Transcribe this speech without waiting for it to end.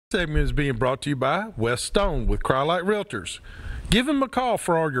Segment is being brought to you by Wes Stone with Cryolite Realtors. Give him a call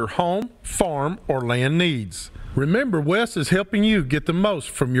for all your home, farm, or land needs. Remember, Wes is helping you get the most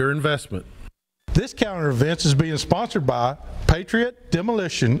from your investment. This calendar of events is being sponsored by Patriot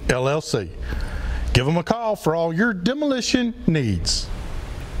Demolition, LLC. Give them a call for all your demolition needs.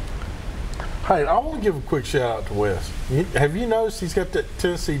 Hey, I want to give a quick shout out to Wes. Have you noticed he's got that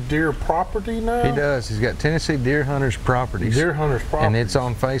Tennessee deer property now? He does. He's got Tennessee Deer Hunters Properties. Deer Hunters Properties. And it's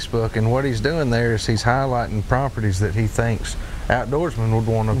on Facebook. And what he's doing there is he's highlighting properties that he thinks outdoorsmen would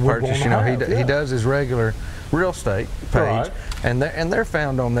want to purchase. He does his regular real estate page, right, and they're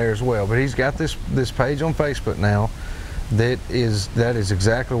found on there as well. But he's got this page on Facebook now that is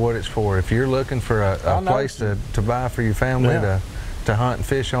exactly what it's for. If you're looking for a place to buy for your family to hunt and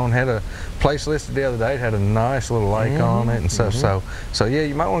fish on, had a place listed the other day. It had a nice little lake on it and stuff. So yeah,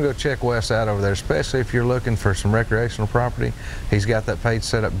 you might want to go check Wes out over there, especially if you're looking for some recreational property. He's got that page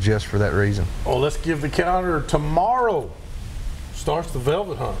set up just for that reason. Well, let's give the calendar. Tomorrow starts the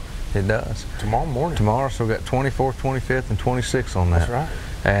velvet hunt. It does. Tomorrow morning. Tomorrow, so we got 24th, 25th, and 26th on that. That's right.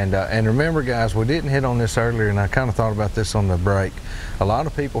 And remember, guys, we didn't hit on this earlier, and I kind of thought about this on the break. A lot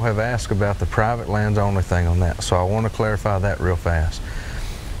of people have asked about the private lands only thing on that, so I want to clarify that real fast.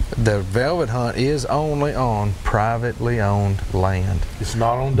 The velvet hunt is only on privately owned land. It's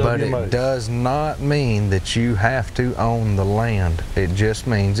not on WMA. But it does not mean that you have to own the land. It just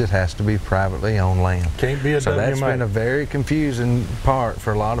means it has to be privately owned land. Can't be a WMA. So that's been a very confusing part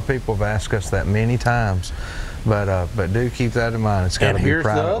for a lot of people. Have asked us that many times. But do keep that in mind. It's got to be private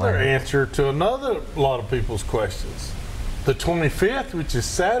land. And here's the other answer to another lot of people's questions. The 25th, which is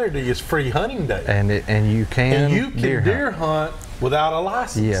Saturday, is free hunting day. And you can deer hunt without a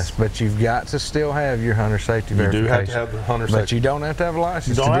license. Yes, but you've got to still have your hunter safety verification. You do have to have the hunter safety. But you don't have to have a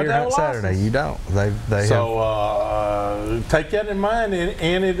license to deer hunt Saturday. You don't. Take that in mind,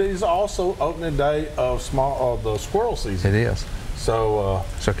 and it is also opening day of the squirrel season. It is. So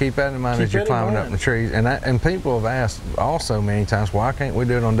keep that in mind as you're climbing up in the trees. And people have asked also many times, why can't we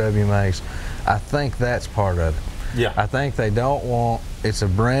do it on WMAs? I think that's part of it. Yeah. I think they don't want, it's a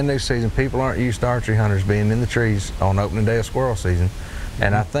brand new season. People aren't used to archery hunters being in the trees on opening day of squirrel season.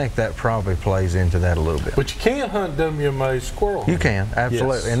 And I think that probably plays into that a little bit. But you can hunt WMA squirrel. You can,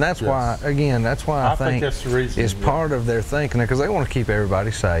 absolutely. Yes. And that's why, again, that's why I think that's the reason. It's part of their thinking, because they want to keep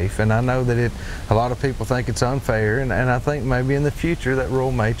everybody safe. And I know that a lot of people think it's unfair, and I think maybe in the future that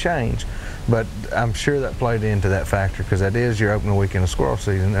rule may change. But I'm sure that played into that factor, because that is your opening weekend of squirrel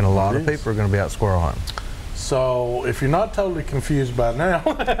season, and a lot of people are going to be out squirrel hunting. So if you're not totally confused by now,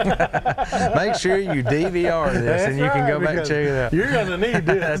 make sure you DVR this and you can go back and check it out. You're going to need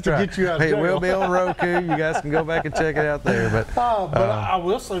this to get you out of jail. It will be on Roku. You guys can go back and check it out there. But I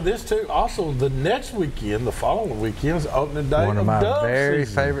will say this too. Also, the next weekend, the following weekend, is opening day one of my very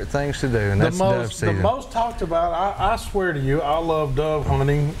favorite things to do, and that's dove season. The most talked about. I swear to you, I love dove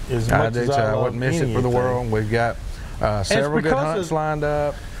hunting as much as I wouldn't miss it for the world. We've got several good hunts lined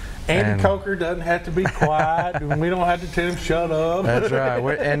up. Andy Coker doesn't have to be quiet, and we don't have to tell him shut up. That's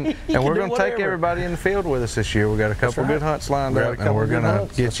right. And we're going to take everybody in the field with us this year. We've got a couple good hunts lined up, and we're going to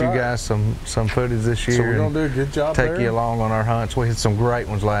get you guys some footage this year. So we're going to do a good job take you along on our hunts. We had some great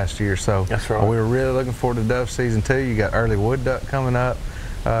ones last year, so we were really looking forward to dove season 2. You got early wood duck coming up.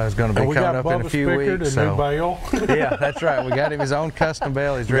 It's going to be coming up in a few weeks. New bail. Yeah, that's right. We got him his own custom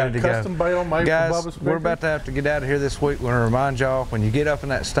bail. He's ready to go. Custom bail made guys, for Bubba we're about to have to get out of here this week. We want to remind y'all, when you get up in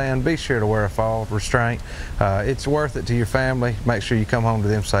that stand, be sure to wear a fall restraint. It's worth it to your family. Make sure you come home to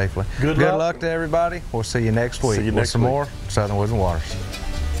them safely. Good luck to everybody. We'll see you next week with some more Southern Woods and Waters.